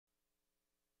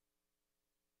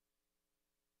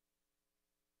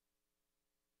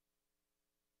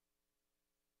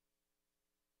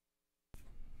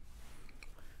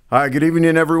Hi, good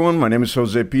evening, everyone. My name is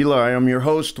Jose Pila. I am your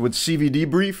host with Civvie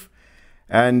Debrief.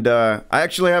 And I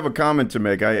actually have a comment to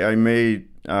make. On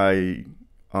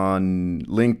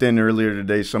LinkedIn earlier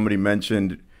today, somebody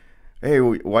mentioned, hey,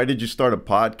 why did you start a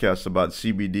podcast about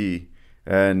CBD?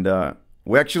 And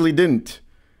we actually didn't.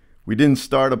 We didn't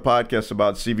start a podcast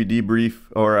about Civvie Debrief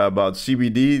or about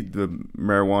CBD, the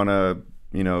marijuana,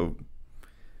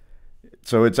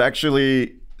 So it's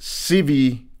actually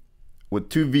Civvie with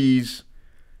two V's.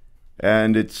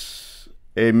 And it's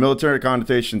a military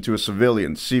connotation to a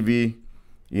civilian, Civvie,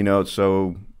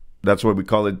 so that's why we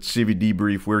call it Civvie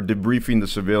Debrief. We're debriefing the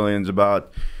civilians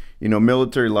about,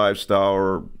 military lifestyle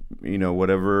or,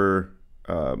 whatever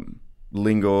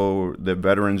lingo that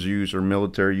veterans use or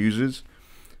military uses.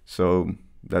 So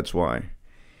that's why.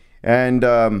 And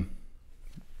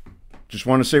just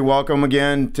want to say welcome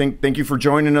again. Thank you for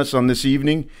joining us on this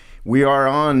evening. We are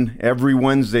on every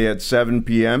Wednesday at 7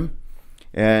 p.m.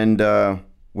 And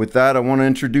with that, I want to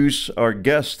introduce our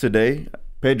guest today,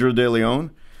 Pedro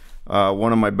DeLeon,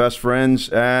 one of my best friends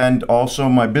and also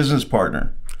my business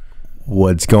partner.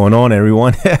 What's going on,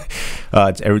 everyone? So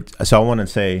I want to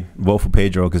say vote for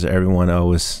Pedro because everyone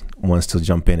always wants to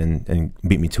jump in and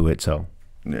beat me to it. So,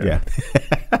 yeah.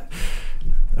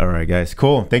 All right, guys.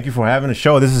 Cool. Thank you for having the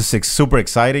show. This is super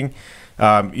exciting.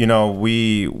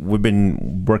 We've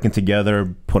been working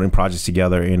together, putting projects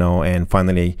together, and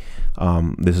finally,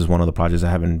 this is one of the projects I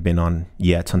haven't been on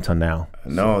yet until now.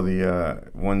 No,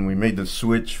 when we made the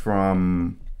switch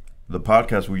from the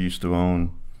podcast we used to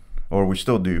own, or we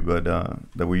still do, but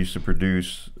that we used to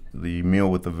produce, the Meal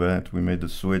with the Vet, we made the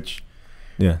switch.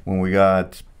 Yeah. When we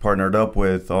got partnered up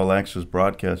with All Access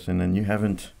Broadcasting, and you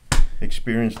haven't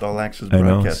experienced All Access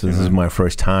Broadcasting. I know, so this is my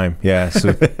first time. Yeah,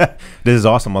 so this is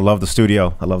awesome. I love the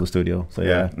studio. So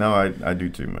yeah. No, I do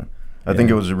too, man. I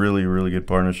think it was a really, really good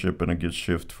partnership and a good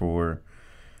shift for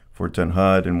Ten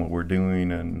Hut and what we're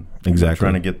doing, and exactly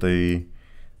trying to get the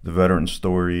veteran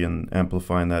story and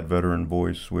amplifying that veteran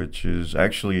voice, which is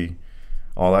actually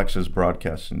All Access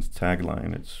Broadcasting's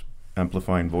tagline. It's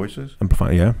amplifying voices.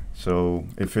 Yeah. So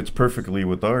it fits perfectly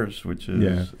with ours, which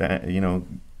is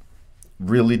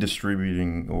really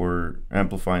distributing or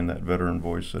amplifying that veteran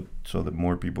voice so that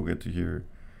more people get to hear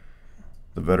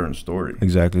the veteran story.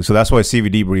 Exactly. So that's why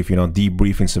Civvie Debrief,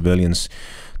 debriefing civilians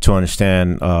to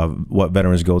understand what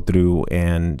veterans go through,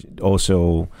 and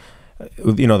also,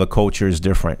 the culture is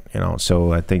different,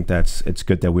 So I think it's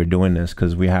good that we're doing this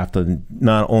because we have to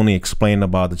not only explain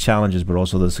about the challenges, but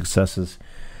also the successes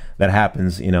that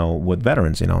happens, with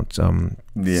veterans,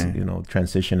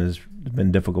 transition has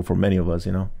been difficult for many of us,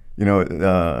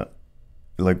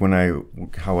 like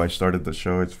how I started the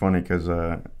show, it's funny because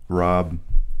Rob,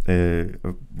 a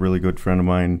really good friend of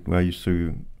mine, he used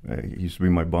to be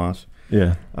my boss.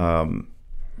 Yeah.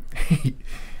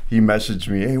 He messaged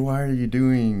me, hey, why are you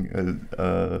doing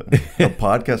a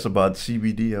podcast about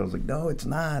CBD? I was like, no, it's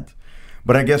not.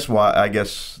 But I guess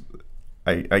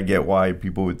I get why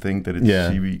people would think that it's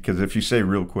CBD, because if you say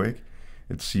real quick,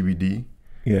 it's CBD.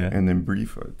 Yeah. And then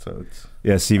brief. So it's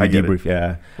Civvie Debrief,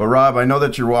 yeah. But Rob, I know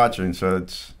that you're watching, so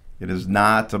it is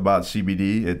not about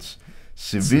CBD. It's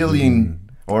civilian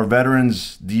or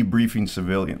veterans debriefing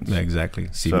civilians. Yeah, exactly.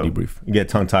 Civvie Debrief. You get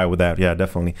tongue tied with that. Yeah,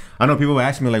 definitely. I know people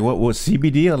ask me like, what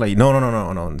CBD? I'm like, no,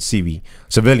 Civvie,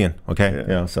 civilian. Okay.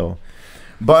 Yeah. So,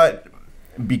 but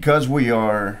because we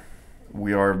are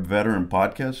a veteran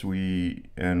podcast, we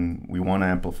want to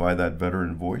amplify that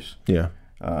veteran voice. Yeah.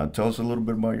 Tell us a little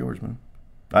bit about yours, man.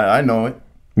 I know it.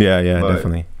 Yeah,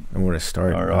 definitely. And where to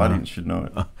start? Our audience should know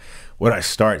it. Where do I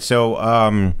start? So,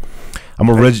 I'm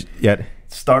original.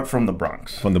 Start from the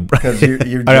Bronx. From the Bronx. Because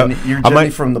you're Jenny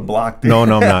from the block. Dude. No,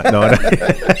 I'm not.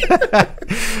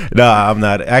 No, I'm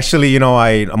not. Actually,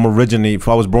 I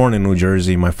was born in New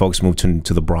Jersey. My folks moved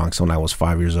to the Bronx when I was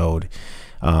 5 years old,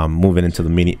 moving into the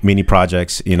mini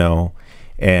projects,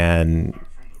 and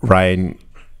Ryan.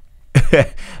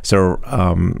 So,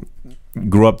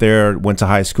 grew up there, went to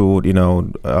high school, the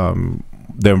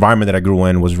environment that I grew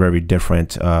in was very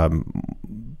different.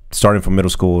 Starting from middle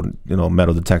school,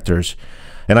 metal detectors.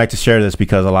 And I like to share this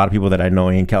because a lot of people that I know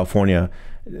in California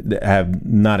have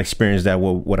not experienced that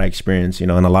what I experienced,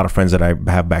 and a lot of friends that I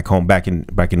have back home, back in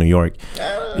New York.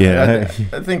 I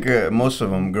think most of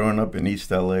them growing up in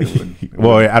East LA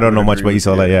well, I don't know much about East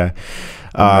LA, yeah.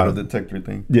 Metal detector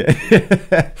thing. Yeah.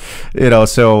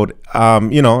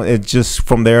 It just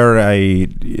from there I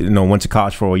went to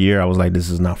college for a year. I was like, this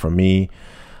is not for me.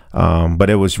 But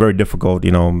it was very difficult,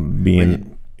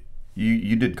 being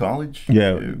You did college?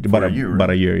 Yeah, about a year, right? About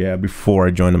a year, yeah, before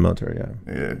I joined the military, yeah.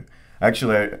 Yeah.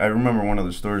 Actually, I remember one of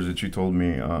the stories that you told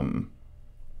me.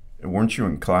 weren't you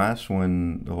in class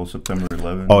when the whole September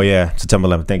 11th? Oh yeah, September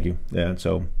 11th. Thank you. Yeah.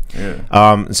 So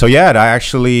yeah. So yeah, I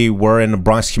actually were in the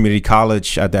Bronx Community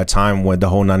College at that time when the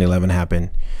whole 9/11 happened,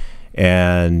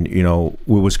 and you know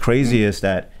what was crazy is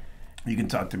that you can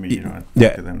talk to me. You know,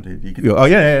 talk to them, dude. You can oh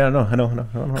yeah, I know.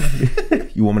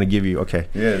 You want me to give you okay?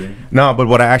 Yeah. Dude. No, but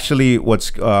what I actually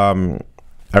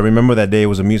I remember that day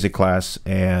was a music class,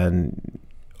 and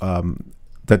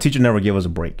the teacher never gave us a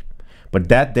break, but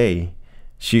that day.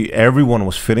 Everyone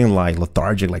was feeling like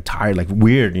lethargic, like tired, like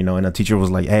weird, you know. And the teacher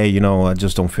was like, "Hey, you know, I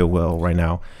just don't feel well right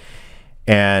now,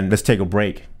 and let's take a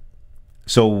break."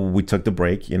 So we took the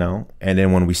break, you know. And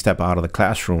then when we step out of the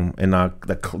classroom, and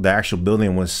the actual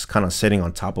building was kind of sitting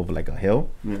on top of like a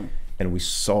hill, and we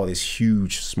saw this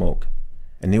huge smoke,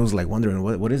 and it was like wondering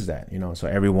what is that, you know. So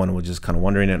everyone was just kind of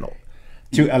wondering, and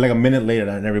like a minute later,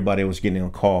 and everybody was getting a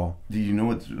call. Do you know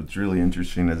what's really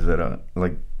interesting is that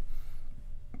like.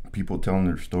 People telling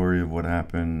their story of what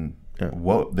happened,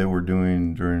 what they were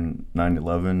doing during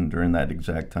 9/11, during that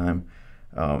exact time.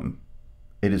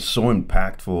 It is so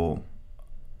impactful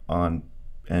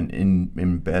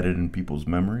embedded in people's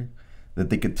memory that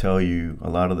they could tell you a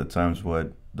lot of the times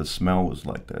what the smell was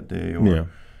like that day, or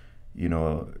you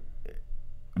know,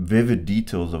 vivid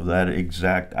details of that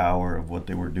exact hour of what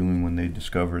they were doing when they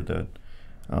discovered that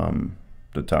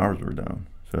the towers were down.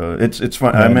 So it's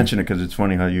fun. I mention it because it's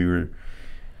funny how you were.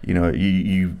 You know,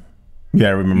 you I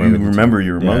remember. You remember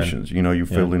your emotions. You know, you're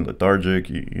feeling lethargic.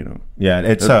 You know. Yeah,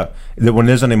 it's when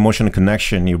there's an emotional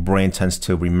connection, your brain tends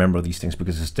to remember these things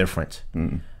because it's different.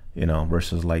 You know,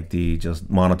 versus like the just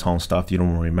monotone stuff. You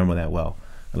don't remember that well,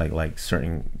 like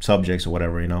certain subjects or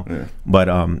whatever. You know. Yeah. But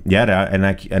and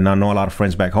I know a lot of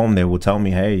friends back home. They will tell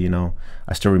me, hey, you know,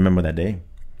 I still remember that day.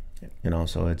 You know,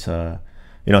 so it's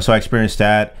you know, so I experienced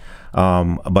that.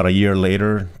 About a year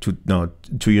later, 2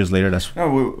 years later. That's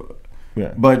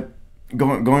But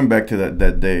going back to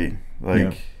that day,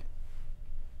 like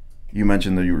you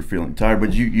mentioned that you were feeling tired,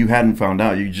 but you hadn't found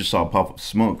out. You just saw a puff of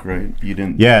smoke, right? You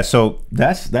didn't. Yeah. So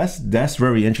that's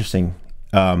very interesting.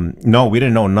 No, we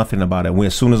didn't know nothing about it.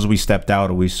 As soon as we stepped out,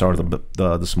 we saw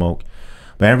the smoke,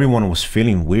 but everyone was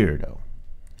feeling weird though,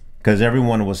 because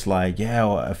everyone was like, "Yeah,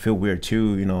 well, I feel weird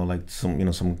too." You know, like some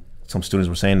students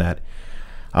were saying that.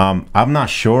 I'm not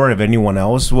sure if anyone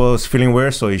else was feeling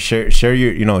weird, so you share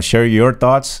your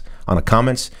thoughts on the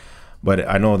comments. But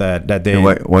I know that day.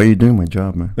 Why are you doing my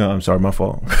job, man? No, I'm sorry, my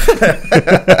fault.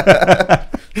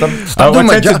 Stop doing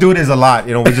my job. To do this a lot.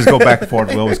 You know, we just go back and forth.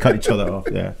 We always cut each other off.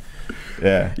 Yeah.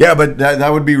 But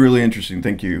that would be really interesting.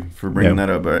 Thank you for bringing that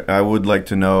up. I would like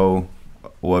to know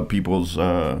what people's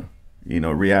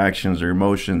reactions or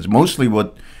emotions. Mostly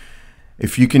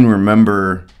if you can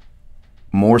remember.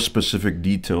 More specific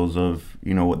details of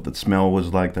what the smell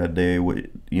was like that day,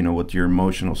 what your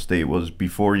emotional state was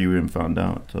before you even found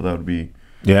out. So that would be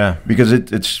because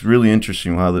it's really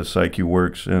interesting how the psyche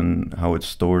works and how it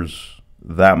stores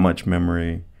that much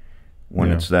memory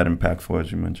when it's that impactful,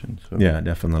 as you mentioned. So. Yeah,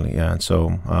 definitely. Yeah,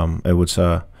 so it was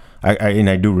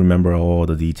I do remember all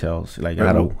the details, like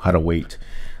how to wait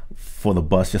for the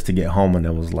bus just to get home, and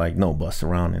there was like no bus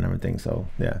around and everything. So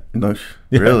no,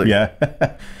 really, yeah.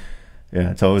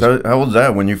 Yeah, so how was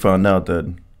that when you found out that?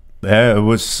 Yeah, it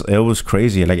was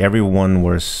crazy. Like everyone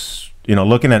was,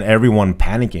 looking at everyone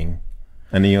panicking,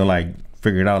 and then like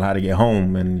figured out how to get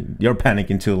home, and you're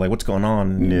panicking too. Like, what's going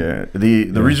on? Yeah.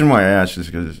 The reason why I asked is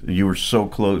because you were so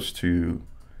close to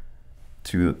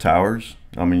the towers.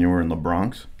 I mean, you were in the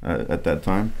Bronx at that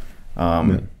time.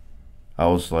 I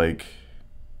was like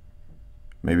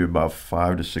maybe about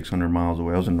 500 to 600 miles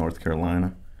away. I was in North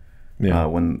Carolina.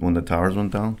 When the towers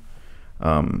went down.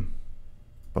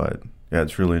 But yeah,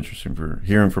 it's really interesting for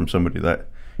hearing from somebody that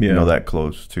that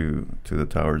close to the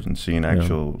towers and seeing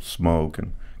actual smoke,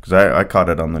 and because I caught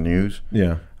it on the news.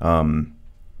 I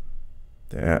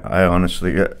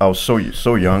honestly I was so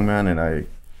young, man, and I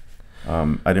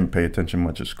didn't pay attention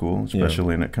much at school,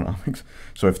 especially in economics.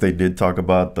 So if they did talk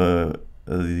about the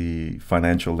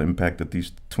financial impact that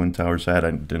these twin towers had, I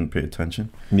didn't pay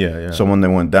attention. So when they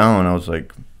went down, I was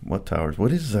like, what towers?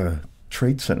 What is a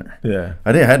Trade Center? I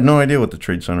had no idea what the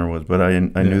Trade Center was, but I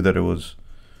knew that it was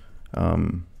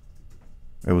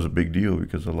a big deal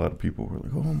because a lot of people were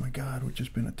like, oh my God, we've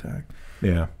just been attacked.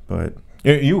 But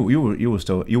you were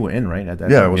in, right, at that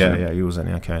time? I was in. You was in.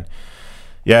 Okay.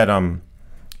 I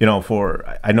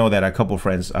know that I have a couple of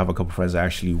friends that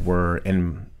actually were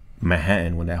in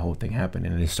Manhattan when that whole thing happened,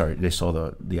 and they saw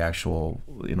the actual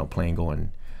plane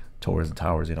going towards the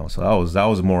towers. So that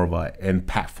was more of an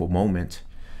impactful moment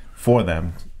for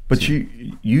them. But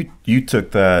you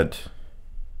took that,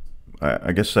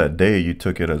 I guess that day you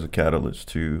took it as a catalyst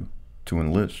to to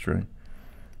enlist, right?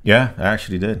 Yeah, I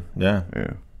actually did. Yeah.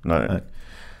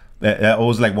 That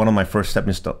was like one of my first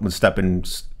steps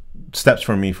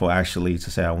for me for actually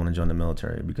to say I want to join the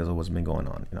military because of what's been going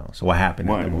on, you know. So what happened?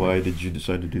 Why did you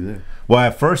decide to do that? Well,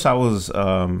 at first I was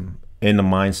in the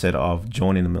mindset of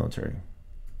joining the military,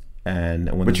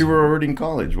 but you were already in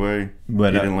college. Why?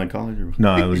 But you didn't like college? Or?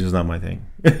 No, it was just not my thing.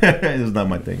 It was not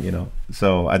my thing, you know.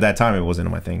 So at that time, it wasn't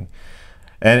my thing.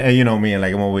 And you know me,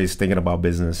 like I'm always thinking about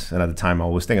business, and at the time I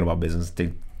was thinking about business,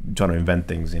 trying to invent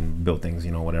things and build things,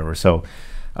 you know, whatever. So,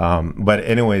 but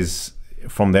anyways,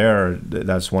 from there,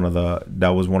 that was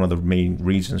one of the main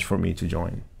reasons for me to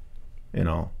join, you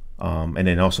know, and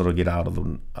then also to get out of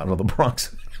the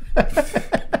Bronx.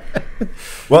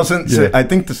 Well, since I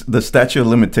think the statute of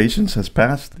limitations has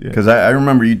passed, because I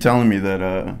remember you telling me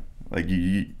that like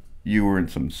you were in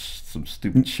some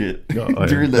stupid shit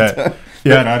during that time.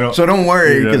 Yeah, I don't. So don't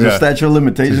worry, because the statute of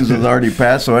limitations has already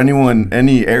passed. So any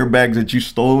airbags that you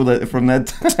stole from that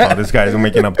time. Oh, this guy's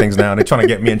making up things now. They're trying to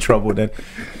get me in trouble. Then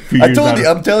I'm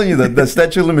telling you that the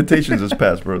statute of limitations has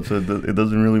passed, bro. So it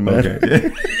doesn't really matter.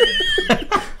 Okay.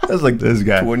 That's like this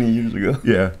guy 20 years ago.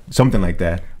 Yeah, something like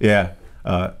that. Yeah.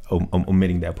 I'm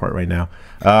omitting that part right now.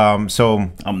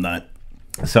 So I'm not.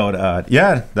 So that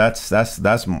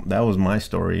was my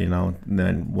story, you know. And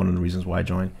then one of the reasons why I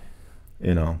joined,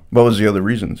 you know. What was the other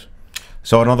reasons?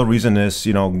 So another reason is,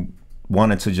 you know,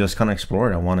 wanted to just kind of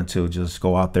explore it. I wanted to just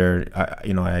go out there.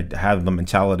 I had the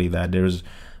mentality that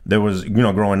there was, you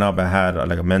know, growing up, I had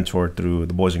like a mentor through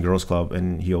the Boys and Girls Club,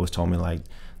 and he always told me like,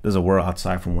 there's a world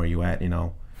outside from where you at, you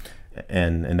know,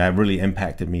 and that really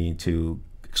impacted me to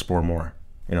explore more.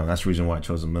 You know, that's the reason why I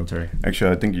chose the military.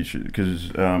 Actually, I think you should,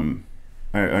 because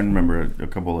I remember a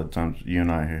couple of times you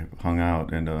and I hung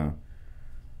out, and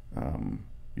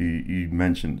you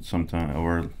mentioned sometime,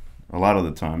 or a lot of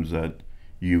the times, that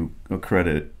you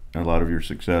accredit a lot of your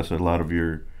success, a lot of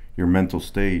your mental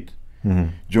state,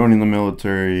 joining the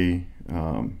military,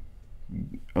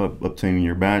 obtaining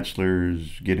your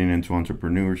bachelor's, getting into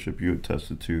entrepreneurship. You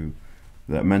attested to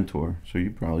that mentor, so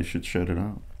you probably should shut it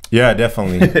out. Yeah,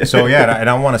 definitely. So yeah, and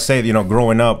I want to say, you know,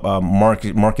 growing up,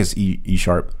 Marcus E.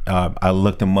 Sharp, I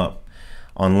looked him up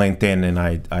on LinkedIn, and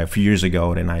I a few years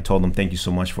ago, and I told him thank you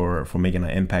so much for making an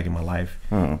impact in my life,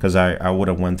 because I would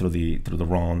have went through the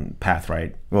wrong path,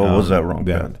 right? What was that wrong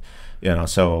path? You know,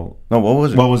 so no, what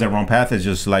was it? What was that wrong path? Is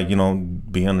just like, you know,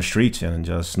 being on the streets and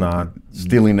just not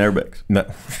stealing airbags. No,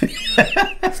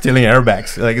 stealing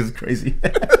airbags, like, it's crazy.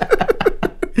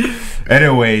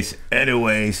 anyways.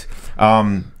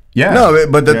 Yeah. No,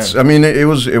 but that's. I mean, it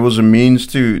was a means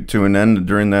to an end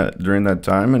during that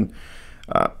time, and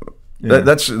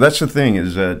that's the thing,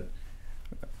 is that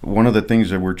one of the things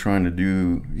that we're trying to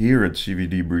do here at Civvie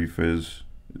Debrief is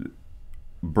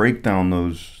break down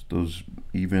those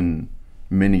even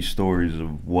mini stories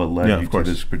of what led you to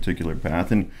this particular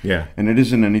path, and it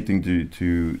isn't anything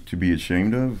to be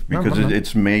ashamed of, because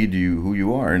it's made you who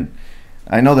you are. And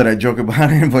I know that I joke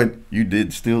about it, but you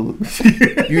did steal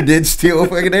fucking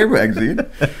airbags, dude.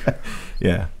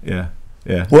 Yeah.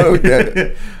 Well,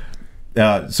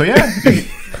 so yeah. Hey,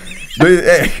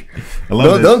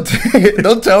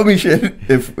 don't tell me shit.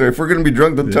 If we're gonna be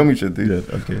drunk, don't tell me shit, dude.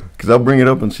 Yeah, okay. Because I'll bring it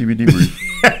up on Civvie Debrief.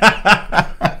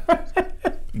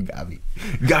 Got me.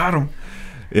 Got him.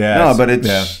 Yeah. No, but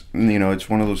it's you know, it's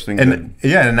one of those things. And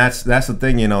that's the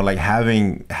thing, you know, like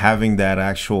having that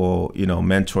actual, you know,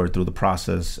 mentor through the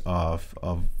process of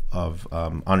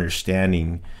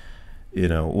understanding, you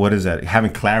know, what is that,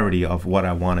 having clarity of what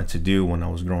I wanted to do when I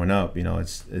was growing up. You know,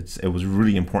 it was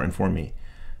really important for me,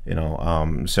 you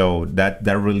know. So that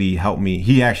really helped me.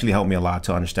 He actually helped me a lot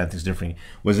to understand things differently.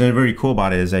 What's very cool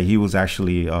about it is that he was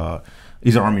actually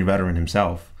he's an Army veteran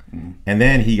himself, and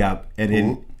then he got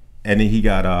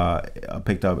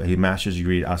picked up a master's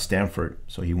degree at Stanford.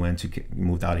 So he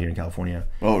moved out here in California.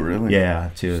 Oh, really? Yeah,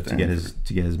 to get his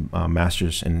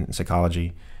master's in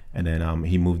psychology, and then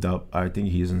he moved up. I think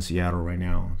he's in Seattle right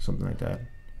now, something like that.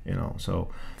 You know, so.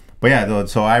 But yeah,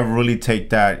 so I really take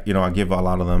that. You know, I give a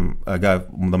lot of them. I got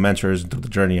the mentors through the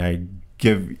journey. I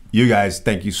give you guys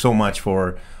thank you so much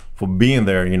for being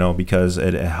there. You know, because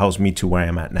it helps me to where I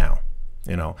am at now.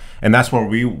 You know, and that's what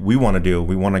we want to do.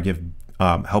 We want to give.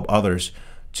 Help others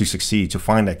to succeed, to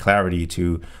find that clarity,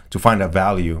 to find that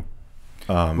value.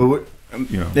 You know,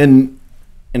 and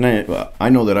I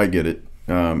know that I get it,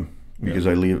 because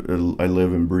I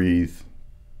live and breathe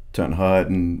Tent Hut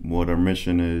and what our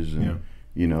mission is, and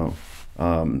you know,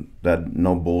 that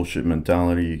no bullshit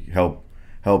mentality. Help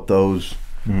those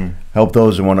and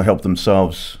want to help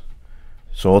themselves,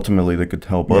 so ultimately they could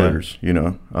help others. You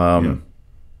know,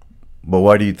 but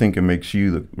why do you think it makes you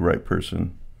the right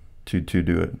person to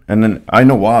do it. And then I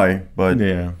know why, but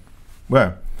yeah.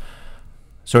 Well,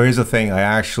 so here's the thing. I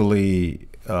actually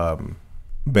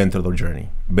been through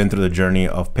the journey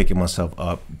of picking myself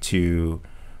up to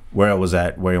where I was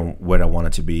at, where I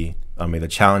wanted to be. I mean, the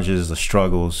challenges, the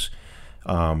struggles.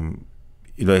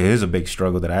 You know, it is a big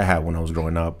struggle that I had when I was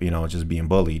growing up, you know, just being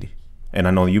bullied. And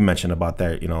I know you mentioned about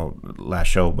that, you know, last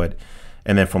show,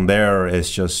 and then from there,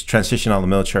 it's just transitioning out of the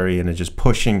military and it's just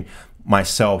pushing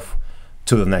myself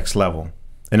to the next level.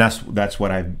 And that's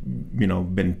what I've, you know,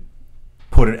 been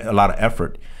putting a lot of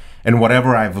effort. And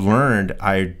whatever I've learned,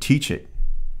 I teach it,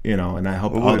 you know, and I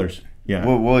help others. Yeah.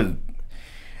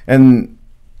 And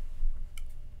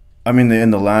I mean, in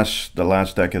the last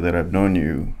decade that I've known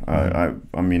you,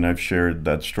 I mean, I've shared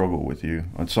that struggle with you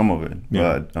on some of it,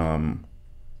 but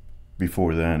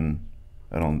before then,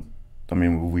 I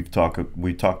mean, we talked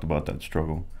about that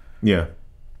struggle. Yeah.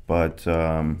 But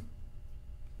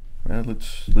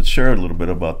let's share a little bit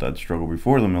about that struggle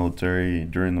before the military,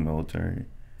 during the military.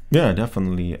 Yeah,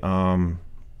 definitely. You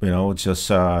know, it's just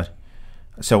so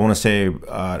I want to say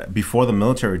before the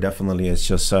military, definitely, it's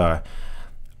just.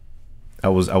 I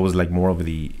was like more of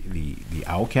the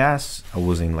outcast. I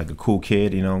wasn't like a cool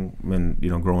kid, you know. When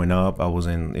growing up, I was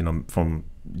in, you know, from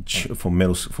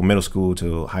middle school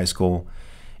to high school,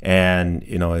 and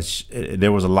you know,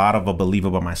 there was a lot of a belief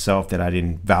about myself that I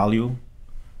didn't value,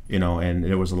 you know, and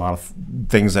there was a lot of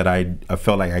things that I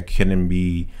felt like I couldn't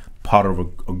be part of a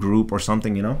group or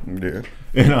something, you know. Yeah.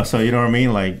 You know, so you know what I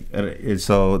mean, like,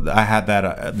 so I had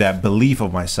that belief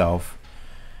of myself.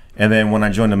 And then when I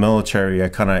joined the military,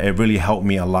 it really helped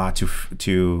me a lot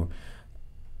to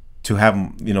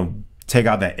have, you know, take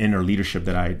out that inner leadership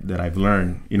that I've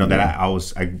learned, you know, that I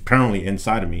apparently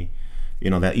inside of me, you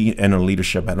know, that inner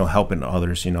leadership, I know, helping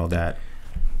others, you know, that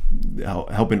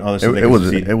helping others. So it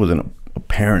wasn't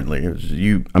apparently. It was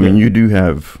you. I mean, you do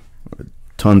have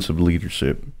tons of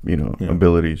leadership, you know,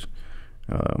 abilities.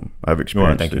 I've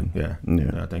experienced thank it. You.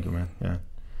 Yeah, thank you, man. Yeah,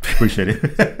 appreciate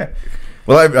it.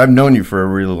 Well, I've known you for a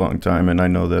really long time, and I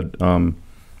know that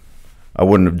I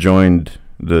wouldn't have joined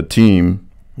the team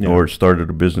or started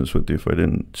a business with you if I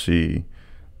didn't see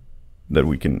that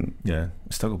we can. Yeah,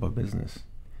 let's talk about business.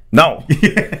 No,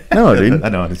 no, dude. I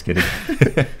know, I'm just kidding.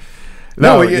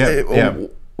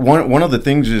 One of the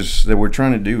things is that we're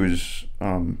trying to do is,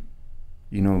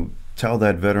 you know, tell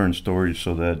that veteran story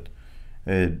so that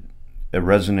it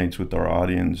resonates with our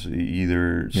audience,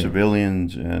 either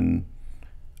civilians and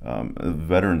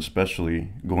veterans, especially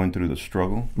going through the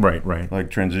struggle. Right. Like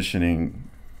transitioning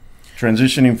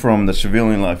from the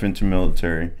civilian life into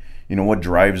military. You know, what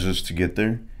drives us to get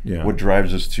there? Yeah. What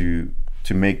drives us to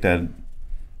make that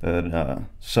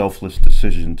selfless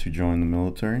decision to join the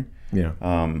military? Yeah.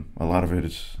 A lot of it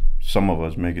is, some of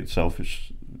us make it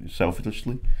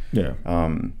selfishly. Yeah.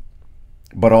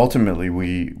 But ultimately,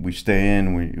 we stay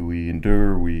in, we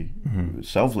endure,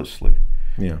 selflessly.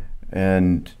 Yeah.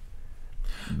 And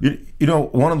you know,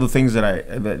 one of the things and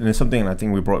it's something I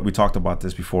think we talked about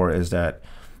this before, is that,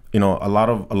 you know, a lot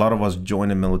of us join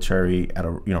the military at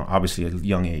a, you know, obviously a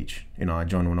young age. You know, I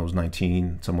joined when I was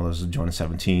 19. Some of us joined at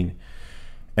 17.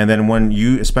 And then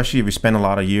especially if you spend a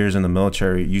lot of years in the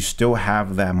military, you still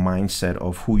have that mindset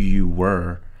of who you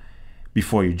were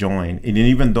before you join. And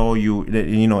even though you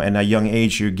know, at a young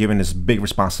age, you're given this big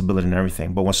responsibility and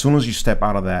everything. But as soon as you step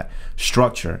out of that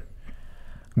structure,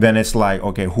 then it's like,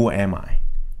 okay, who am I?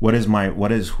 Who is my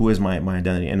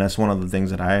identity? And that's one of the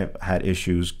things that I had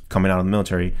issues coming out of the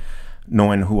military,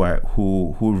 knowing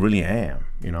who really am.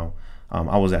 You know,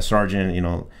 I was that sergeant, you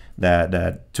know,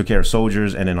 that took care of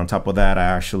soldiers, and then on top of that, I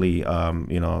actually,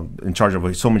 you know, in charge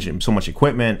of so much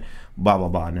equipment, blah blah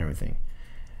blah, and everything.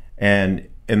 And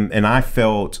I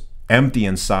felt empty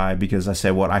inside, because I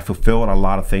said, well, I fulfilled a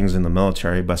lot of things in the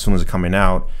military, but as soon as coming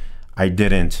out, I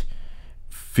didn't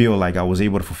feel like I was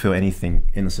able to fulfill anything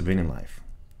in the civilian life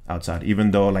outside,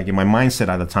 even though, like, in my mindset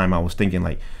at the time, I was thinking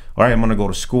like, all right, I'm gonna go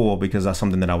to school because that's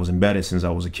something that I was embedded since I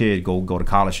was a kid. Go to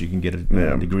college, you can get a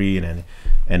degree and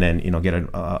then you know, get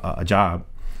a job.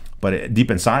 But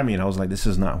deep inside me, and I was like, this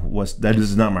is not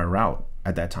my route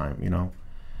at that time, you know.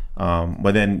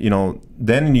 But then, you know,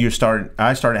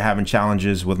 I started having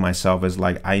challenges with myself, as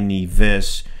like, I need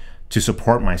this to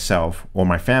support myself or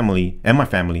my family,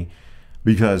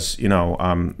 because, you know,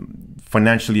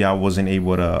 financially I wasn't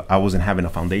having a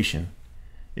foundation,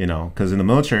 you know, because in the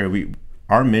military,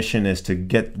 our mission is to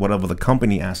get whatever the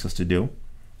company asks us to do,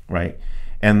 right?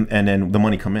 And then the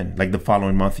money come in, like the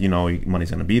following month, you know, money's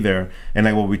gonna be there. And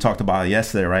like what we talked about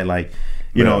yesterday, right? Like,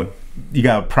 you know, you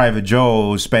got Private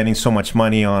Joe spending so much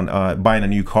money on buying a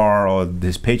new car, or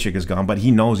his paycheck is gone, but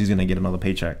he knows he's gonna get another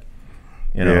paycheck.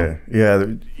 You know? Yeah.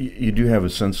 You do have a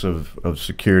sense of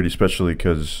security, especially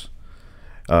because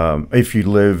if you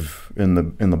live in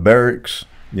the barracks,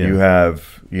 you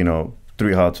have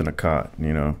 3 hots and a cot.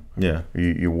 Yeah.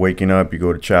 You're waking up, you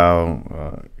go to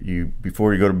chow.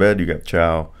 Before you go to bed, you got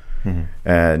chow,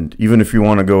 and even if you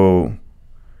want to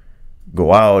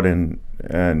go out and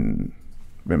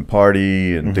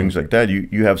party and things like that,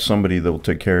 you have somebody that will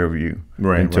take care of you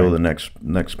until the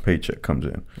next paycheck comes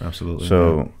in. Absolutely.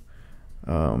 So,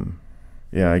 I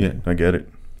get it.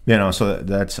 So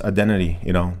that's identity.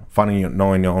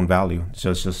 Knowing your own value.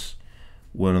 So it's just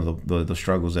one of the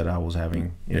struggles that I was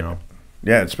having.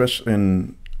 Yeah, especially,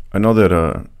 and I know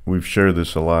that we've shared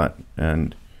this a lot,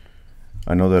 and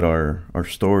I know that our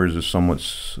stories is somewhat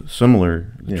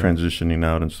similar, transitioning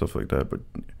out and stuff like that, but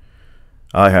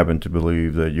I happen to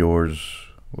believe that yours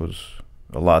was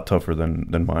a lot tougher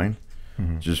than mine,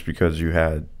 just because you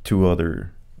had 2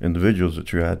 other individuals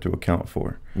that you had to account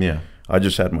for. Yeah. I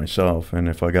just had myself, and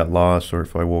if I got lost, or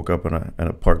if I woke up at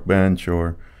a park bench,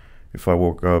 or if I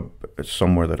woke up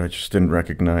somewhere that I just didn't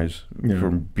recognize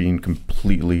from being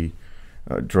completely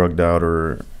drugged out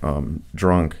or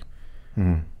drunk,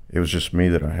 it was just me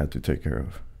that I had to take care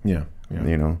of. Yeah.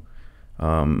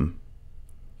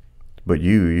 But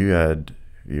you had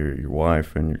your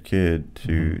wife and your kid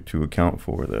to account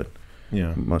for. That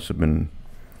must have been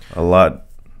a lot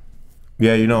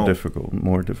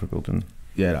more difficult than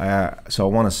so I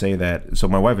want to say that, so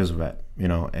my wife is a vet,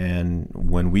 and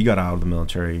when we got out of the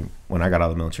military, when I got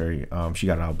out of the military, she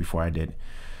got out before I did.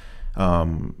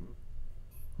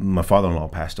 My father-in-law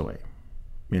passed away,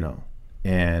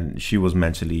 and she was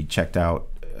mentally checked out,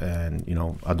 and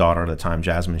a daughter at the time,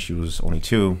 Jasmine, she was only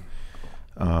 2.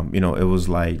 It was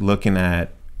like looking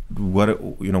at what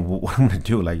I'm gonna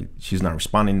do. Like, she's not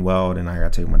responding well, then I gotta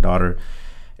take my daughter,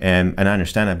 and I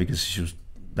understand that because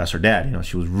that's her dad.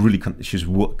 She was really she's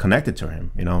connected to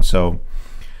him. So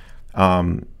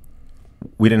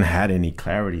we didn't had any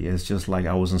clarity. It's just like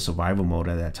I was in survival mode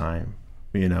at that time.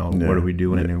 What are we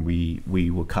doing? And then we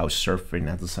were couch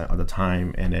surfing at the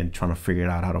time, and then trying to figure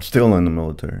out how to. Still in the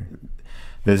military.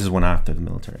 This is when after the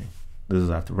military. This is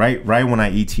after right when I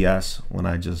ETS, when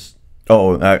I just.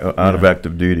 Oh, out of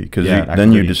active duty, because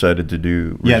then you decided to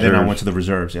do reserves. Yeah, then I went to the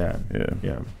reserves. Yeah.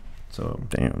 So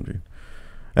damn, dude.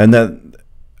 And that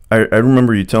I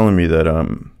remember you telling me that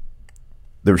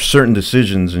there were certain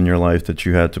decisions in your life that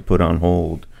you had to put on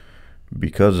hold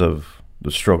because of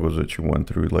the struggles that you went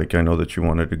through. Like, I know that you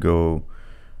wanted to go.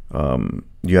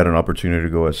 You had an opportunity to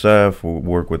go SF,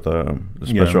 work with the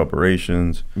special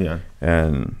operations. Yeah.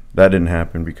 And that didn't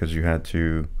happen because you had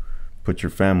to put your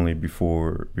family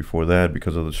before that,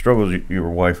 because of the struggles. Your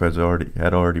wife had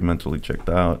already mentally checked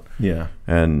out. Yeah.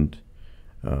 And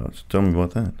so tell me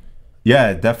about that.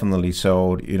 Yeah, definitely.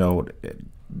 So,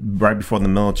 right before the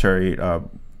military,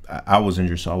 I was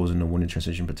injured, so I was in the Wounded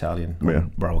Transition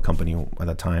Battalion, Bravo Company at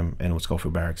that time, and it was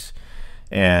Schofield Barracks.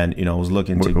 And I was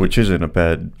looking to, which isn't a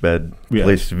bad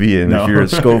place to be in. No. If you're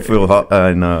at Schofield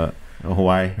in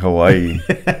Hawaii.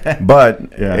 But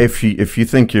if you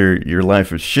think your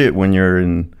life is shit when you're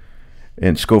in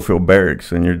Schofield Barracks,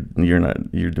 then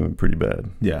you're doing pretty bad.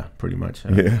 Yeah, pretty much.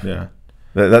 Yeah.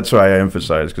 That's why I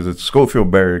emphasize, because it's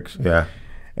Schofield Barracks. Yeah.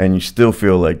 And you still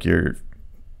feel like you're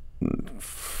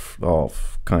all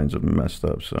kinds of messed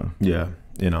up. So yeah,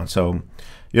 so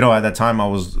at that time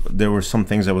there were some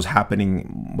things that was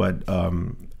happening, but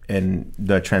in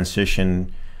the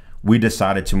transition, we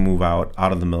decided to move out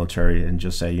of the military and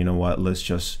just say, let's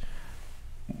just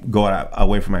go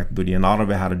away from active duty. And a lot of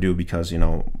it had to do because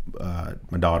my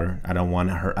daughter, I didn't want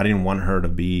her to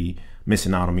be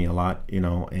missing out on me a lot,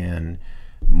 and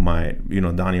my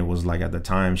Dania was like, at the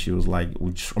time, she was like,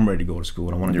 I'm ready to go to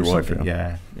school, I want to do something.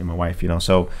 And my wife,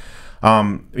 so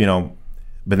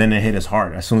but then it hit us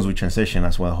hard as soon as we transitioned.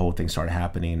 That's when the whole thing started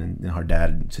happening, and her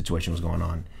dad situation was going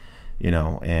on,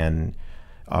 and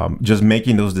just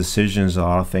making those decisions. A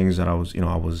lot of things that I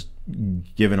was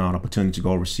given an opportunity to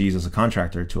go overseas as a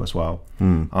contractor too as well,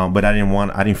 but I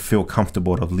didn't feel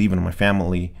comfortable of leaving my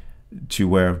family to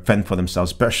where fend for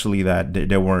themselves, especially that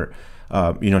they weren't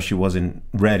she wasn't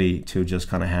ready to just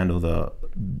kind of handle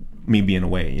me being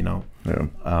away,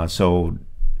 so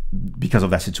because of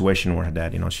that situation where her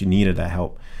dad, she needed that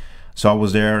help. So I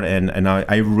was there, and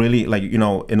I really, like, in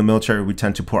the military, we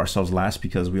tend to put ourselves last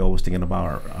because we always thinking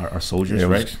about our soldiers,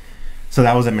 right? So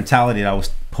that was a mentality that I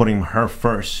was putting her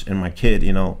first and my kid,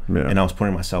 and I was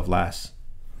putting myself last.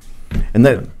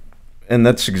 And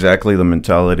that's exactly the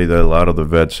mentality that a lot of the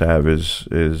vets have, is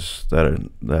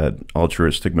that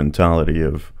altruistic mentality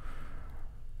of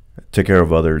take care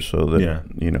of others, so that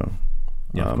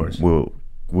of course.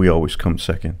 We always come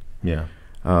second. Yeah.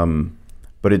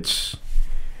 But it's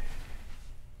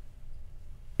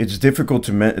difficult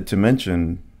to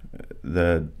mention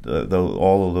that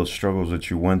all of those struggles that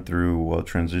you went through while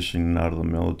transitioning out of the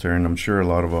military, and I'm sure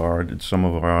some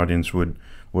of our audience would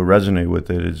resonate with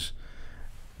it. Is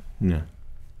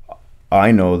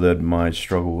I know that my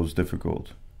struggle was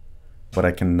difficult, but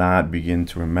I cannot begin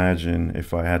to imagine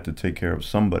if I had to take care of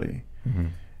somebody. Mm-hmm.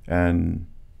 And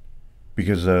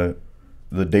because the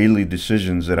daily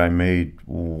decisions that I made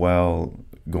while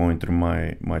going through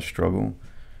my struggle,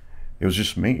 it was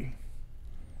just me.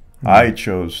 Mm-hmm. I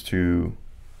chose to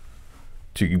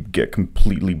get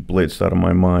completely blitzed out of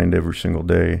my mind every single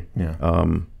day. Yeah.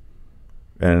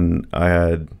 And I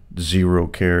had zero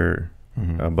care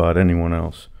about anyone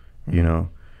else. Mm-hmm. You know,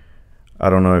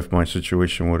 I don't know if my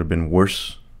situation would have been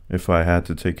worse if I had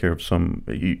to take care of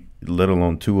let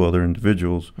alone two other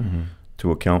individuals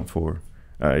to account for.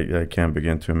 I can't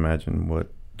begin to imagine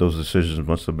what those decisions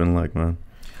must have been like, man.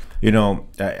 You know,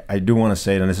 I do want to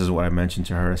say, and this is what I mentioned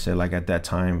to her, I said, like, at that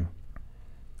time,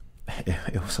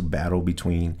 it was a battle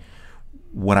between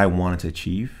what I wanted to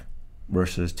achieve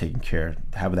versus taking care,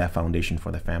 having that foundation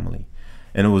for the family.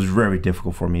 And it was very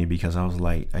difficult for me because I was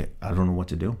like, I don't know what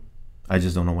to do. I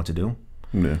just don't know what to do.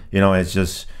 Yeah. You know, and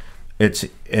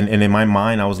in my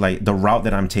mind, I was like, the route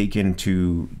that I'm taking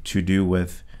to do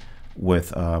with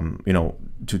you know,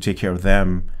 to take care of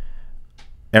them,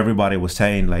 everybody was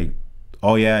saying like,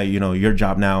 oh yeah, you know, your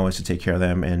job now is to take care of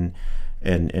them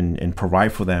and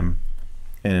provide for them.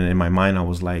 And in my mind, I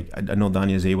was like, I know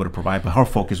Dania is able to provide, but her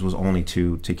focus was only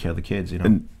to take care of the kids, you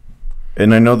know.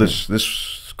 And I know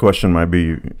this question might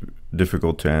be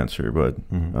difficult to answer, but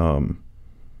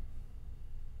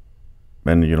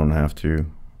and you don't have to,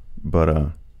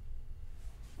 but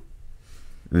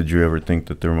did you ever think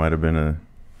that there might have been a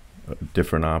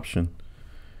different option?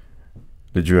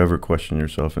 Did you ever question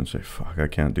yourself and say, fuck, I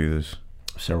can't do this?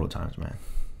 Several times, man.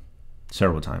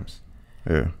 Several times.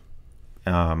 Yeah.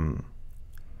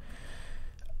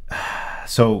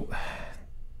 So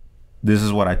this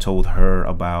is what I told her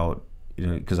about, you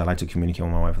know, because I like to communicate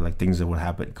with my wife, like things that would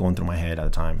happen going through my head at the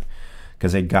time.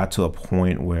 Because it got to a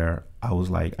point where I was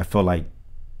like, I felt like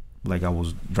I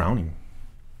was drowning.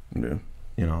 Yeah.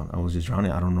 You know, I was just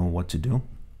drowning. I don't know what to do.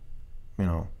 You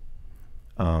know.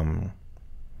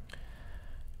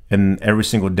 And every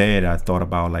single day that I thought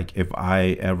about, like, if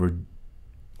I ever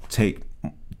take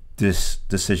this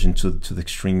decision to the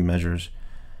extreme measures,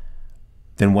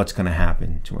 then what's going to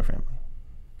happen to my family?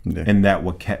 Yeah. And that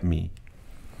what kept me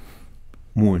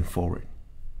moving forward.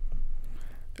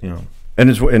 You know. And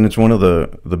it's one of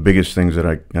the biggest things that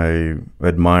I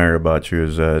admire about you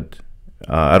is that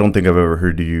I don't think I've ever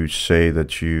heard you say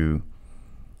that you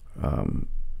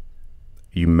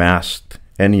masked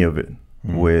any of it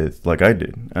with, like I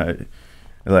did. And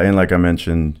like I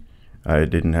mentioned, I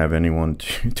didn't have anyone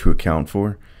to account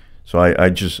for, so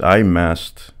I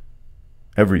masked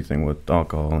everything with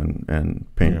alcohol and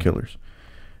painkillers.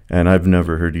 And I've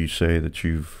never heard you say that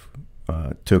you've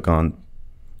took on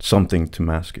something to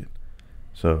mask it.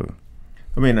 So,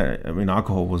 I mean,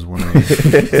 alcohol was one of those.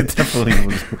 It definitely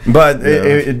was. But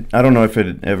I don't know if it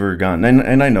had ever gotten,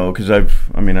 and I know because I've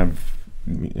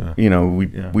you know, we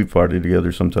partied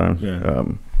together sometimes. Yeah.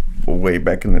 Way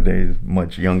back in the days,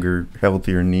 much younger,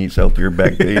 healthier knees, healthier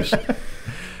back days.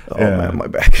 Man, my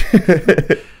back.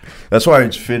 That's why I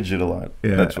fidget a lot.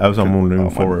 Yeah, I'm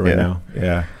moving forward right now.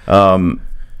 Yeah.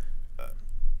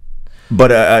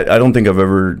 But I don't think I've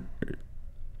ever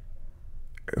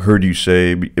heard you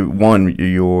say, one,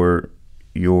 your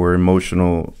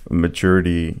emotional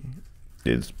maturity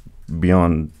is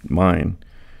beyond mine.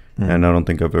 And I don't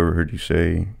think I've ever heard you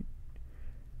say,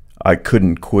 I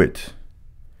couldn't quit,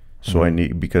 so I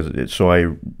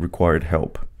required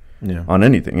help on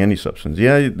anything, any substance.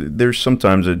 Yeah, there's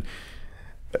sometimes that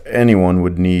anyone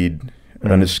would need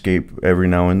an escape every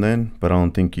now and then, but I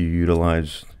don't think you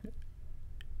utilize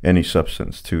any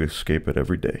substance to escape it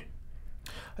every day.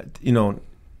 You know,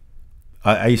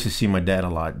 I used to see my dad a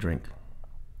lot drink,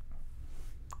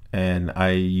 and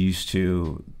I used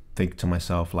to think to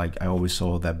myself, like, I always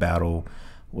saw that battle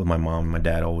with my mom and my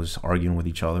dad always arguing with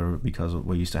each other because of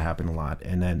what used to happen a lot.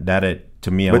 And then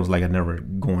to me, I was like, I never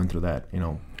going through that, you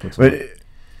know.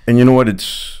 And you know what,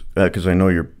 it's because I know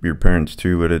your parents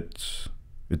too, but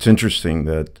it's interesting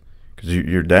that because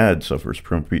your dad suffers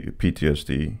from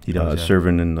PTSD. He does,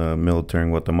 serving in the military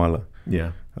in Guatemala.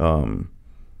 Yeah. And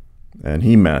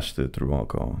he masked it through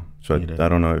alcohol. So I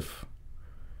don't know if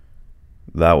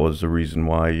that was the reason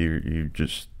why you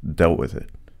just dealt with it.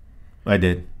 I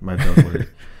did. I dealt with it.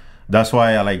 That's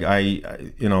why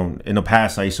you know, in the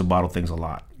past I used to bottle things a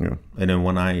lot. Yeah. And then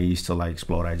when I used to like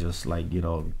explode, I just like, you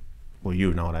know, well,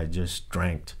 you know, I just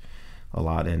drank a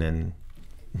lot and then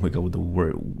wake up with the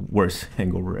worst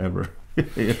hangover ever.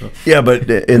 You know? Yeah, but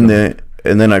and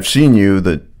then I've seen you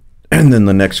and then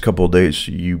the next couple of days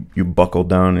you buckle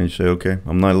down and you say, okay,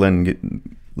 I'm not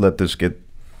let this get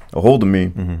a hold of me,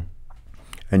 Mm-hmm.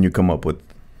 and you come up with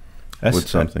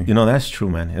something. You know, that's true,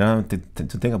 man. You know, to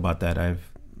think about that, I've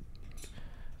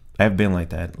been like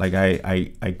that. Like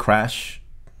I crash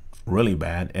really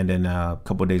bad, and then a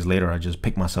couple of days later, I just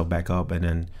pick myself back up, and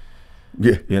then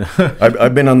Yeah, you know,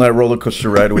 I've been on that roller coaster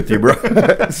ride with you, bro.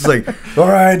 It's like, all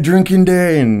right, drinking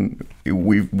day, and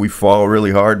we fall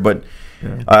really hard. But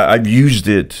yeah. I've used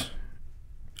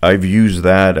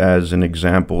that as an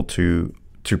example to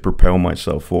propel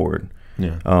myself forward.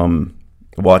 Yeah.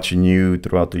 Watching you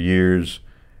throughout the years,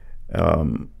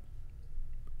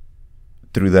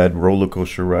 through that roller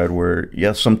coaster ride, where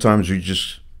sometimes you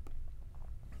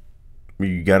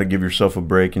got to give yourself a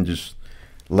break and just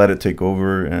let it take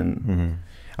over. And Mm-hmm.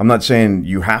 I'm not saying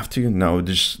you have to. No,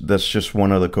 that's just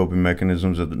one of the coping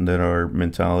mechanisms that our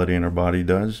mentality and our body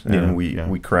does, and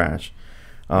we crash.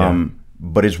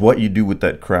 But it's what you do with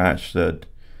that crash that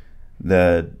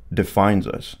defines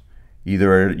us.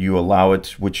 Either you allow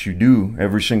it, which you do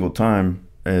every single time,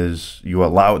 is you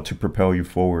allow it to propel you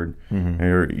forward, Mm-hmm.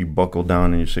 or you buckle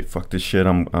down and you say, "Fuck this shit,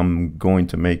 I'm going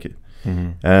to make it."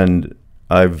 Mm-hmm. And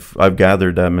I've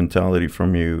gathered that mentality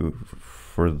from you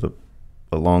for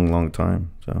a long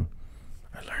time. So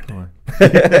I learned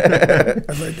it.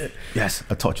 I learned it. Yes,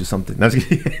 I taught you something. That's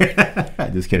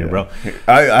just kidding, bro.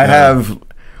 I have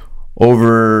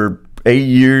over 8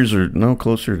 years, or no,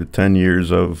 closer to 10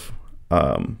 years of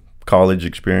college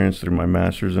experience through my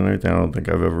master's and everything. I don't think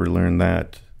I've ever learned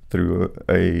that through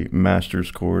a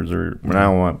master's course or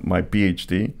now my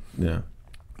PhD. Yeah.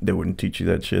 They wouldn't teach you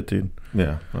that shit, dude.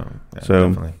 Yeah. Well, yeah, So,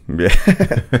 definitely.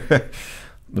 yeah.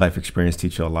 Life experience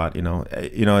teach you a lot, you know.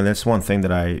 And that's one thing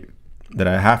that I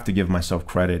have to give myself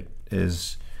credit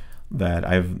is that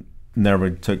I've never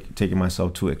taken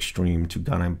myself too extreme to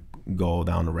kind of go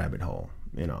down the rabbit hole,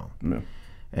 you know. Yeah.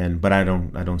 But I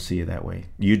don't see it that way.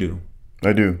 You do.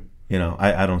 I do. You know,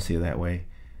 I don't see it that way.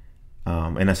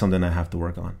 And that's something I have to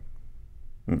work on.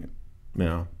 Mm. You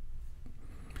know.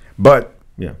 But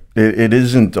yeah, it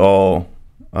isn't all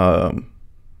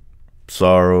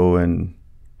sorrow and,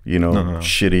 you know, No.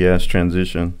 shitty ass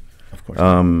transition. Of course.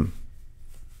 I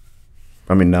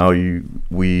mean, now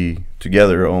we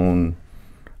together own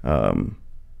a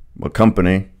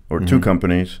company or two Mm-hmm.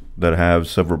 companies that have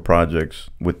several projects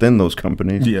within those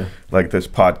companies. Yeah. Like this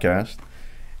podcast.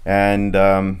 And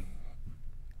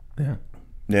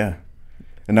yeah.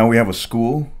 And now we have a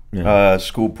school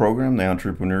program, the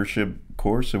entrepreneurship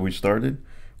course that we started,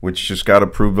 which just got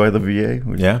approved by the VA,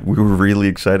 which we were really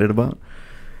excited about.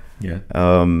 Yeah.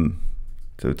 So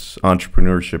it's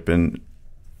entrepreneurship in,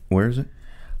 where is it?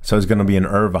 So it's going to be in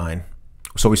Irvine.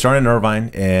 So we started in Irvine,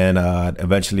 and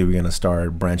eventually we're going to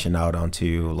start branching out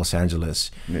onto Los Angeles.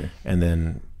 Yeah. And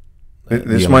then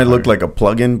This might look like a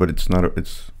plugin, but it's not.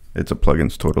 It's a plugin.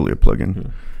 It's totally a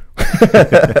plugin.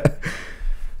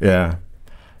 Yeah.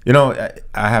 You know,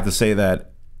 I have to say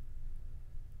that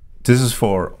this is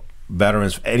for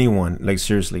veterans, anyone. Like,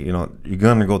 seriously, you know, you're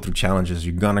going to go through challenges.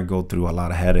 You're going to go through a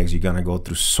lot of headaches. You're going to go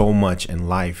through so much in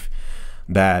life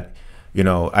that, you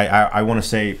know, I want to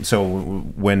say, so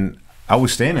when I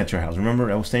was staying at your house,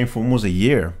 remember, I was staying for almost a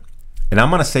year. And I'm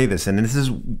going to say this, and this is,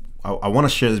 I want to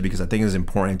share this because I think it's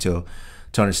important to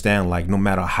understand, like, no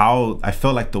matter how, I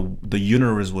felt like the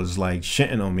universe was like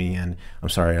shitting on me. And I'm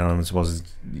sorry, I don't suppose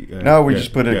no, we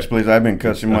just put it explicit. I've been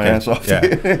cussing my ass off.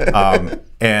 Yeah.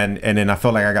 And then I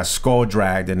felt like I got skull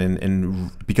dragged,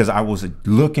 and because I was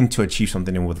looking to achieve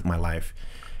something with my life,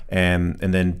 and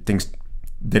then things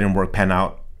didn't pan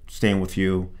out, staying with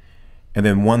you. And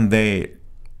then one day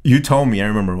you told me, I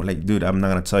remember, like, dude, I'm not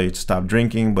gonna tell you to stop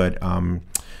drinking, but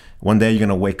one day you're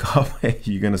gonna wake up and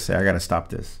you're gonna say, I gotta stop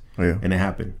this. Yeah. And it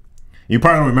happened. You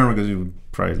probably don't remember because you were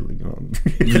probably, you know,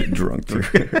 drunk too.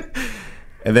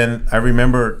 And then I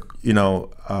remember, you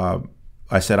know,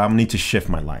 I said, I need to shift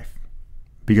my life,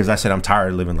 because I said, I'm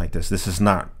tired of living like this. This is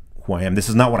not who I am. This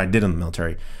is not what I did in the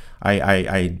military.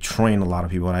 I train a lot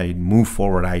of people. I move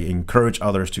forward. I encourage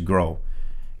others to grow.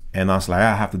 And I was like,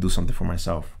 I have to do something for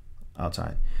myself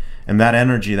outside. And that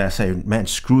energy that I say, man,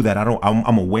 screw that.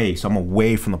 I'm away. So I'm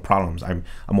away from the problems. I'm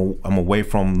away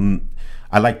from,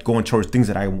 I like going towards things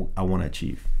that I want to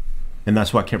achieve. And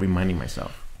that's what I kept reminding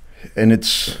myself. And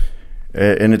it's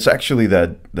actually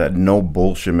that no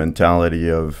bullshit mentality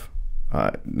of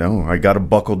No, I got to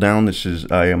buckle down.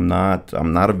 I'm not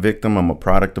a victim. I'm a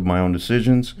product of my own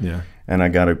decisions. Yeah. And I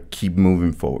got to keep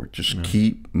moving forward. Just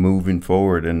keep moving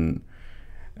forward. And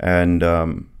I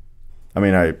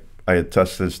mean, I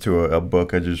attest this to a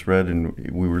book I just read, and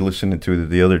we were listening to it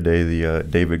the other day, the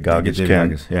David Goggins,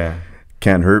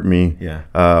 Can't Hurt Me. Yeah.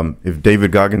 If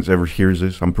David Goggins ever hears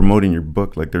this, I'm promoting your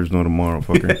book like there's no tomorrow,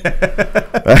 fucker.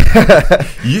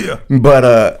 Yeah.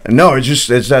 But no, it's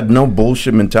that no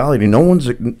bullshit mentality. No one's,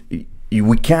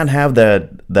 we can't have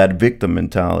that victim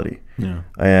mentality. Yeah.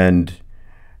 And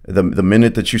the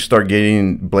minute that you start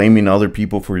blaming other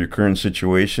people for your current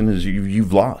situation, is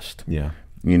you've lost. Yeah.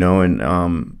 You know,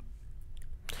 and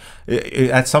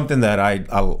that's something that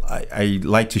I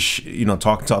like to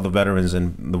talking to other veterans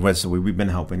and the rest of we've been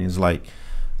helping is like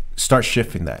start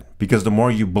shifting that, because the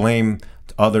more you blame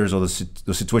others or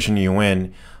the situation you're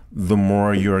in, the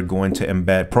more you're going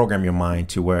to program your mind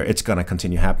to where it's going to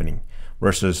continue happening,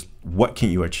 versus what can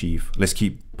you achieve? Let's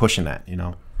keep pushing that,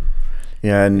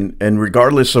 Yeah, and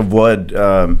regardless of what,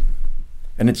 and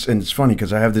it's funny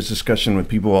because I have this discussion with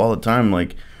people all the time,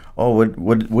 like, oh,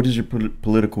 what is your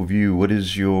political view? What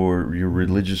is your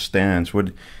religious stance?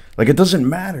 It doesn't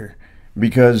matter,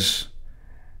 because,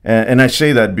 and I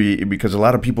say that because a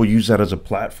lot of people use that as a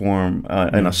platform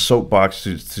and a soapbox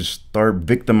to start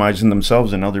victimizing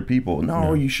themselves and other people.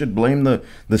 No, you should blame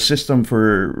the system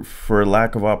for a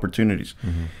lack of opportunities.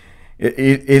 Mm-hmm.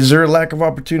 Is there a lack of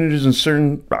opportunities in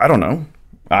certain? I don't know.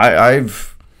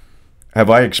 Have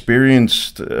I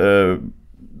experienced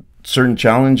certain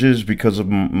challenges because of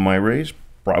my race?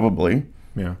 Probably.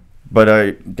 Yeah. But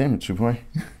damn it, Civvie.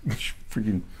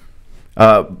 Freaking.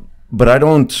 But I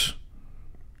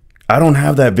don't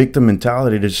have that victim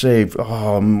mentality to say,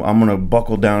 oh, I'm gonna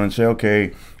buckle down and say,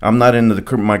 okay, I'm not in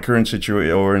my current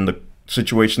situation or in the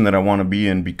situation that I want to be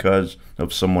in because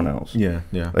of someone else. Yeah,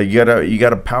 yeah. Like you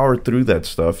gotta power through that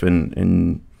stuff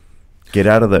and get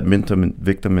out of that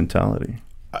victim mentality.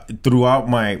 Throughout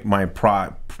my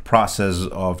process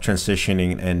of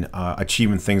transitioning and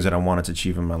achieving things that I wanted to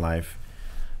achieve in my life,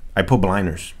 I put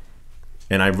blinders,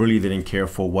 and I really didn't care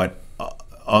for what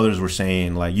others were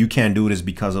saying, like, you can't do this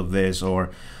because of this, or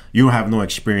you have no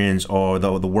experience, or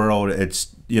the world,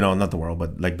 it's, not the world,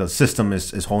 but like the system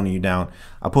is holding you down.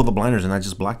 I pulled the blinders and I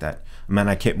just blocked that. Man,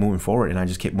 I kept moving forward, and I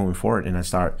just kept moving forward, and I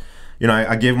start,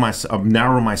 I gave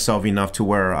narrow myself enough to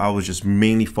where I was just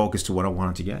mainly focused to what I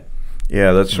wanted to get.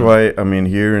 Yeah, that's why, I mean,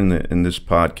 here in this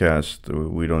podcast,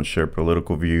 we don't share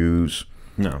political views.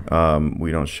 No.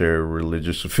 We don't share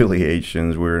religious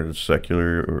affiliations. We're a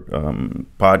secular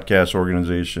podcast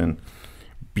organization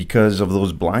because of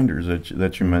those blinders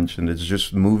that you mentioned. It's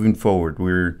just moving forward.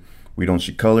 We don't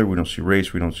see color, we don't see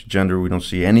race, we don't see gender, we don't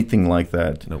see anything like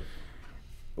that. Nope.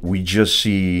 We just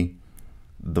see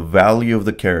the value of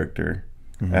the character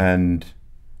and,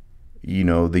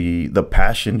 the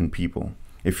passion in people.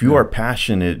 If you are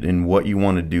passionate in what you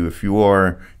want to do, if you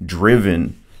are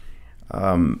driven,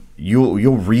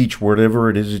 you'll reach whatever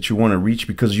it is that you want to reach,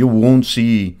 because you won't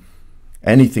see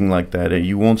anything like that.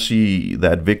 You won't see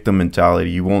that victim mentality.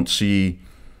 You won't see.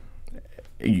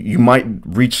 You might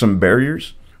reach some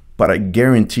barriers, but I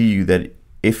guarantee you that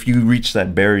if you reach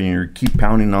that barrier, keep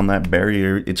pounding on that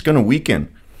barrier, it's going to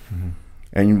weaken. Mm-hmm.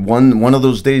 And one of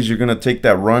those days, you're going to take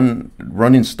that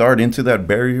running start into that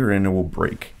barrier, and it will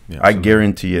break. Yeah, I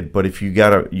guarantee it. But if you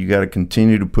gotta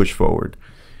continue to push forward,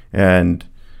 and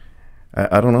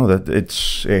I don't know, that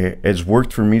it's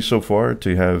worked for me so far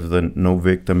to have the no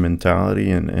victim mentality.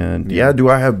 And do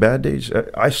I have bad days?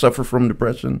 I suffer from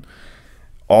depression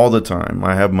all the time.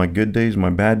 I have my good days, my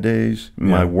bad days,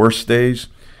 my worst days.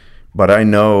 But I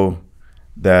know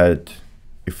that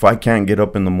if I can't get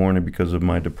up in the morning because of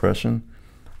my depression,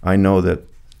 I know that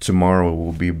tomorrow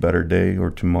will be a better day,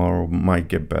 or tomorrow might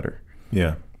get better.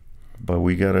 Yeah. But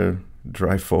we gotta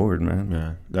drive forward, man.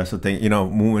 Yeah, that's the thing.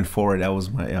 Moving forward, that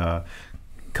was my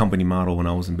company model when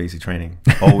I was in basic training.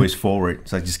 Always forward.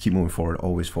 So I just keep moving forward,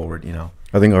 always forward.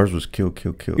 I think ours was kill,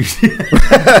 kill, kill.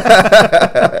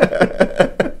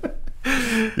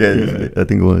 Yeah, I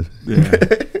think it was.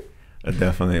 Yeah,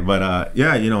 definitely. But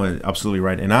absolutely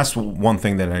right. And that's one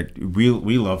thing that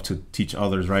we love to teach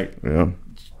others, right? Yeah.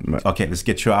 Okay, let's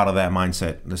get you out of that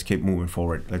mindset. Let's keep moving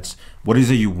forward. What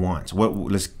is it you want?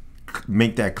 Let's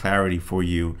make that clarity for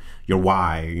you, your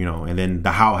why, and then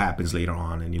the how happens later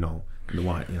on, and the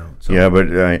what, So. Yeah, but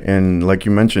and like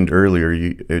you mentioned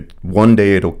earlier, one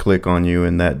day it'll click on you,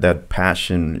 and that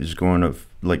passion is going to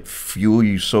fuel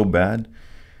you so bad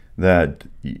that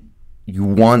you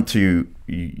want to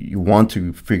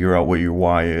figure out what your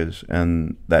why is,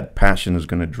 and that passion is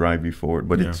going to drive you forward.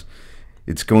 But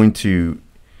it's going to.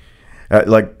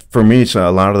 like for me, so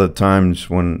a lot of the times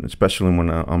especially when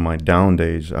on my down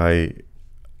days, I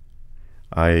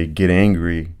get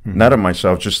angry, not at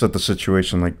myself, just at the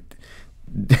situation. Like,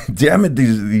 damn it,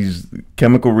 these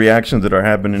chemical reactions that are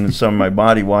happening inside my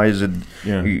body. Why is it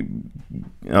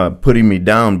putting me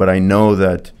down? But I know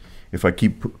that if I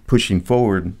keep pushing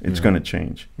forward, it's going to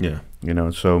change. Yeah,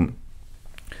 so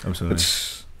absolutely.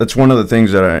 That's one of the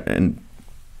things that and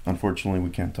unfortunately we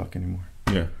can't talk anymore.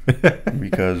 Yeah,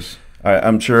 because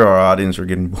I'm sure our audience are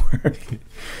getting bored.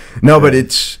 No, but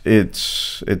it's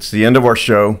the end of our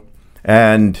show,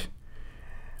 and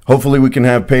hopefully we can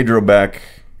have Pedro back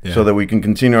so that we can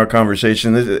continue our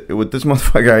conversation. With this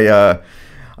motherfucker,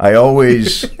 I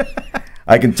always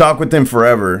I can talk with him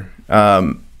forever.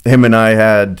 Him and I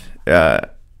had a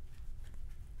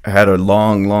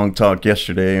long talk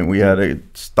yesterday, and we had to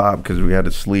stop because we had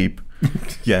to sleep.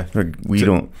 Yeah,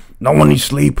 no one needs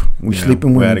sleep. We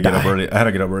sleeping when we die. I had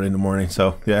to get up early in the morning,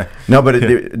 so yeah. No, but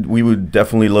we would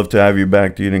definitely love to have you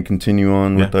back, dude, and continue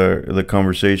on with the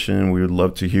conversation. We would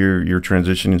love to hear your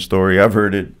transitioning story. I've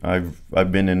heard it.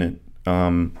 I've been in it.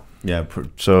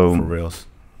 So for reals.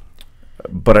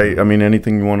 But I mean,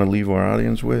 anything you want to leave our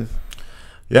audience with?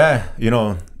 Yeah,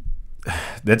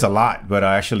 that's a lot, but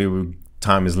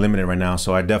time is limited right now,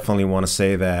 so I definitely want to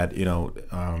say that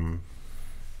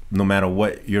no matter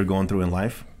what you're going through in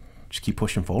life, just keep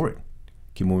pushing forward,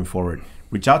 keep moving forward.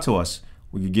 Reach out to us.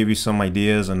 We could give you some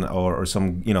ideas or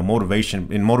some motivation.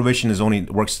 And motivation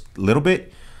works a little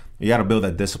bit. You got to build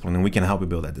that discipline, and we can help you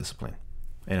build that discipline.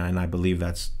 And I believe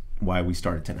that's why we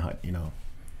started Tent Hut.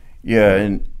 Yeah,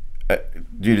 and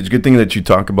dude, it's a good thing that you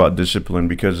talk about discipline,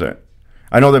 because I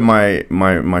know that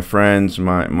my friends,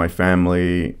 my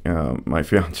family, my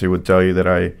fiance would tell you that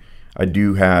I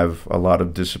do have a lot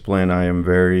of discipline. I am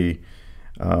very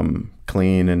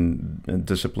clean and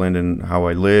disciplined in how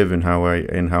I live and how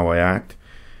I act.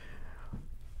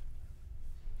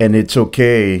 And it's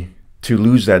okay to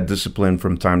lose that discipline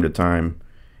from time to time.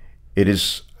 It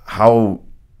is how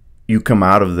you come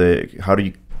out of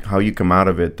how you come out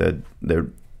of it that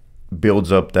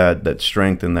builds up that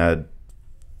strength and that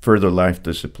further life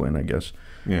discipline, I guess.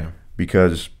 Yeah.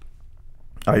 Because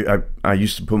I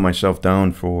used to put myself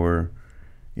down for,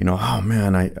 oh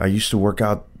man, I used to work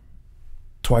out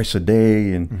twice a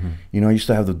day, and I used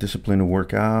to have the discipline to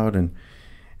work out, and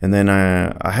then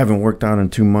I haven't worked out in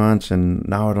 2 months, and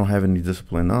now I don't have any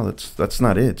discipline. No, that's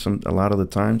not it. A lot of the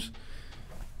times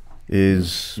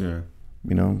is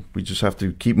we just have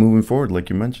to keep moving forward, like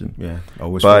you mentioned. Yeah,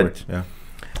 always forward. Yeah.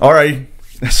 All right.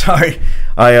 Sorry,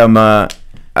 I am.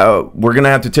 We're gonna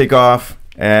have to take off,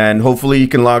 and hopefully you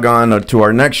can log on to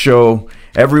our next show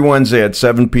every Wednesday at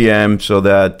 7 p.m. so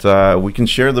that we can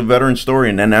share the veteran story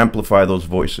and then amplify those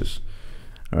voices.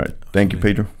 All right. Thank you,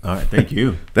 Pedro. All right. Thank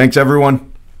you. Thanks,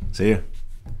 everyone. See ya.